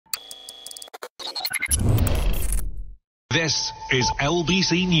This is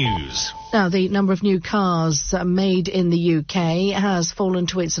LBC News. Now, the number of new cars made in the UK has fallen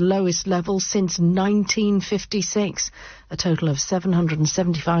to its lowest level since 1956. A total of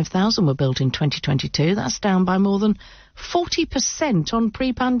 775,000 were built in 2022. That's down by more than 40% on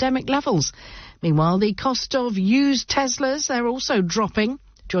pre-pandemic levels. Meanwhile, the cost of used Teslas, they're also dropping.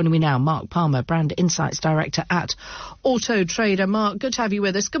 Joining me now, Marc Palmer, Brand Insights Director at Auto Trader. Marc, good to have you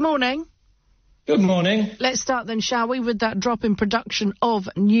with us. Good morning. Good morning. Let's start then, shall we, with that drop in production of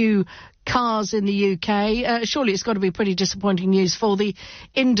new cars in the UK. Surely it's got to be pretty disappointing news for the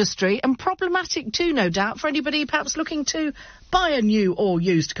industry and problematic too, no doubt, for anybody perhaps looking to buy a new or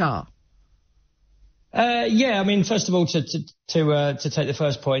used car. Yeah, I mean, first of all, to take the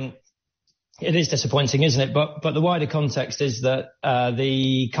first point, it is disappointing, isn't it? But the wider context is that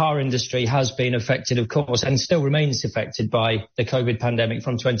the car industry has been affected, of course, and still remains affected by the COVID pandemic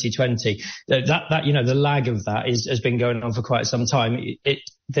from 2020. That you know, the lag of that has been going on for quite some time.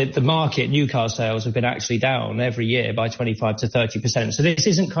 The market, new car sales have been actually down every year by 25 to 30%. So this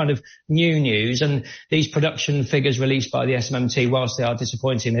isn't kind of new news. And these production figures released by the SMMT, whilst they are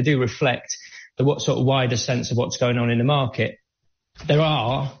disappointing, they do reflect the what sort of wider sense of what's going on in the market. There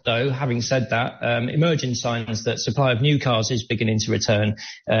are, though, having said that, emerging signs that supply of new cars is beginning to return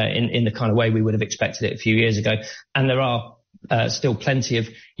in the kind of way we would have expected it a few years ago. And there are still plenty of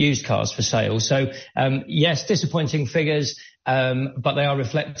used cars for sale. So, yes, disappointing figures, but they are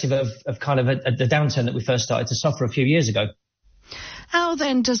reflective of kind of the downturn that we first started to suffer a few years ago. How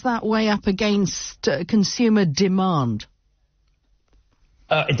then does that weigh up against consumer demand?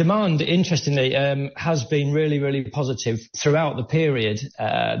 Demand, interestingly, has been really, really positive throughout the period,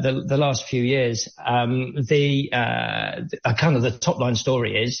 the last few years. Kind of the top line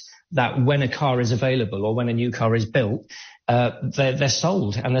story is that when a car is available or when a new car is built, they're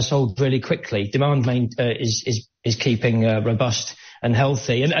sold, and they're sold really quickly. Demand is keeping robust and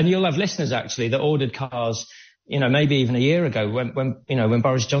healthy. And you'll have listeners actually that ordered cars, you know, maybe even a year ago when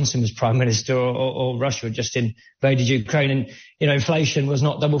Boris Johnson was Prime Minister or Russia had just invaded Ukraine and, you know, inflation was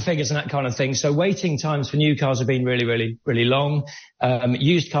not double figures and that kind of thing. So waiting times for new cars have been really, really, really long.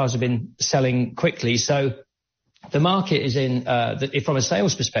 Used cars have been selling quickly. So the market is from a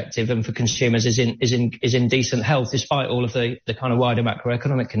sales perspective and for consumers is in decent health despite all of the kind of wider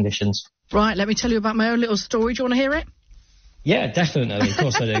macroeconomic conditions. Right. Let me tell you about my own little story. Do you want to hear it? Yeah, definitely. Of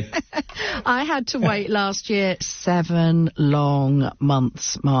course I do. I had to wait last year 7 long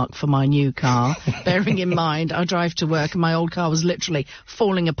months, Mark, for my new car. Bearing in mind, I drive to work and my old car was literally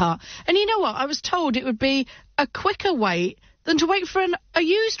falling apart. And you know what? I was told it would be a quicker wait than to wait for a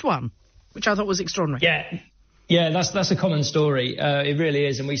used one, which I thought was extraordinary. Yeah, that's a common story. It really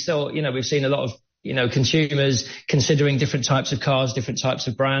is. And we still, you know, we've seen a lot of, you know, consumers considering different types of cars, different types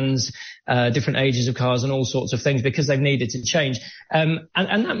of brands, different ages of cars and all sorts of things because they've needed to change. And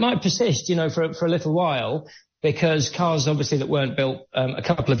that might persist, you know, for a little while because cars obviously that weren't built a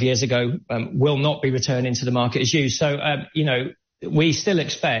couple of years ago will not be returning to the market as used. So, you know, we still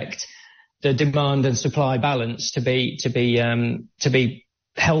expect the demand and supply balance to be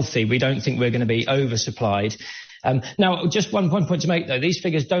healthy. We don't think we're going to be oversupplied. Now, just one point to make, though. These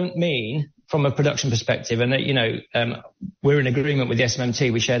figures don't mean, from a production perspective, and that, you know, we're in agreement with the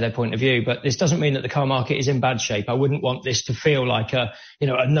SMMT, we share their point of view, but this doesn't mean that the car market is in bad shape. I wouldn't want this to feel like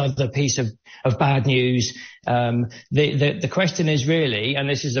another piece of bad news. The question is really, and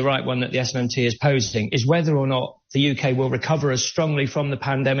this is the right one that the SMMT is posing, is whether or not the UK will recover as strongly from the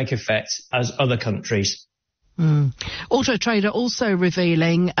pandemic effects as other countries. Auto Trader also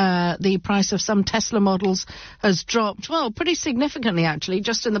revealing the price of some Tesla models has dropped, well, pretty significantly actually,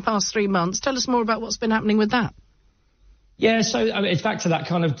 just in the past 3 months. Tell us more about what's been happening with that. Yeah, so I mean, it's back to that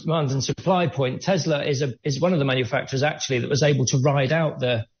kind of demand and supply point. Tesla is one of the manufacturers actually that was able to ride out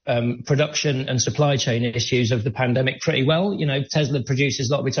the production and supply chain issues of the pandemic pretty well. You know, Tesla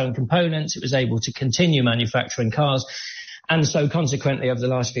produces a lot of its own components. It was able to continue manufacturing cars. And so consequently, over the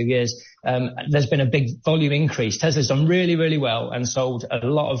last few years, there's been a big volume increase. Tesla's done really, really well and sold a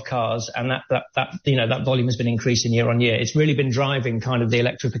lot of cars. And that volume has been increasing year on year. It's really been driving kind of the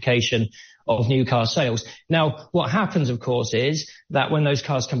electrification of new car sales. Now, what happens, of course, is that when those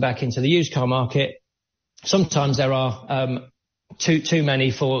cars come back into the used car market, sometimes there are too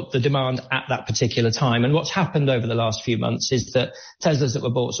many for the demand at that particular time. And what's happened over the last few months is that Teslas that were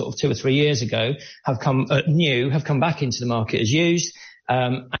bought sort of 2 or 3 years ago have come back into the market as used.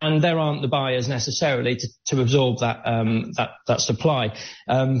 And there aren't the buyers necessarily to absorb that supply.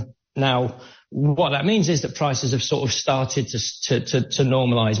 Now, what that means is that prices have sort of started to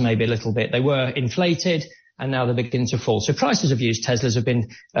normalise maybe a little bit. They were inflated and now they're beginning to fall. So prices of used Teslas have been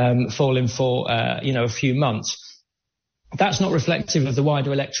falling for a few months. That's not reflective of the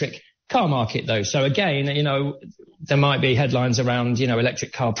wider electric car market, though. So again, there might be headlines around,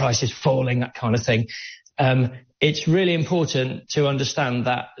 electric car prices falling, that kind of thing. It's really important to understand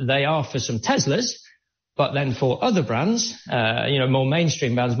that they are for some Teslas, but then for other brands, more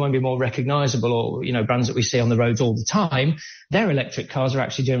mainstream brands, maybe more recognizable, or, brands that we see on the roads all the time, their electric cars are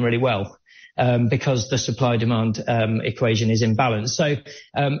actually doing really well. Because the supply-demand equation is in balance. So,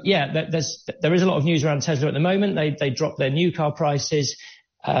 there is a lot of news around Tesla at the moment. They dropped their new car prices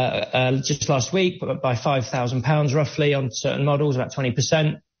just last week by £5,000 roughly on certain models, about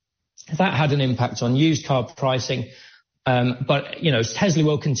 20%. That had an impact on used car pricing. But Tesla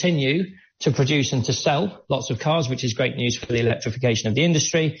will continue to produce and to sell lots of cars, which is great news for the electrification of the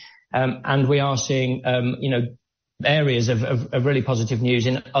industry. And we are seeing, areas of really positive news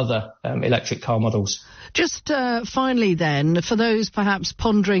in other electric car models. Just finally then, for those perhaps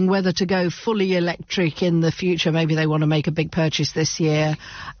pondering whether to go fully electric in the future, maybe they want to make a big purchase this year,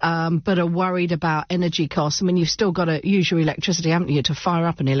 but are worried about energy costs. I mean, you've still got to use your electricity, haven't you, to fire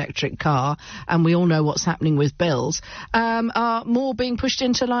up an electric car, and we all know what's happening with bills. Are more being pushed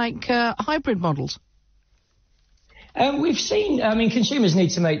into hybrid models? We've seen, consumers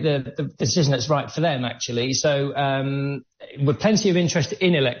need to make the decision that's right for them, actually. So, with plenty of interest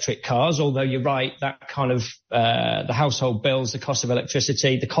in electric cars, although you're right, that kind of, the household bills, the cost of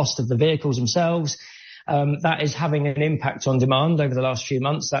electricity, the cost of the vehicles themselves, that is having an impact on demand over the last few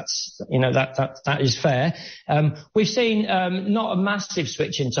months. That's, that is fair. We've seen, not a massive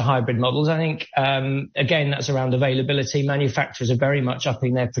switch into hybrid models. I think, again, that's around availability. Manufacturers are very much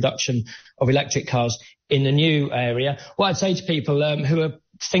upping their production of electric cars in the new area. What I'd say to people, who are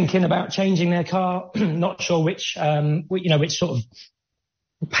thinking about changing their car, not sure which sort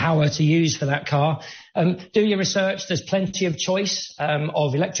of power to use for that car, do your research. There's plenty of choice,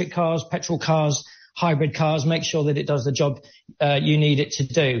 of electric cars, petrol cars, hybrid cars. Make sure that it does the job you need it to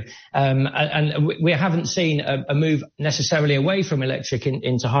do. And we haven't seen a move necessarily away from electric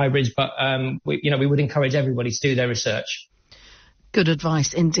into hybrids, but we would encourage everybody to do their research. Good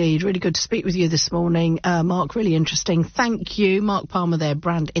advice indeed. Really good to speak with you this morning, Mark. Really interesting. Thank you, Marc Palmer, there,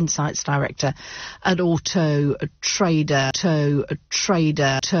 Brand Insights Director at Auto Trader.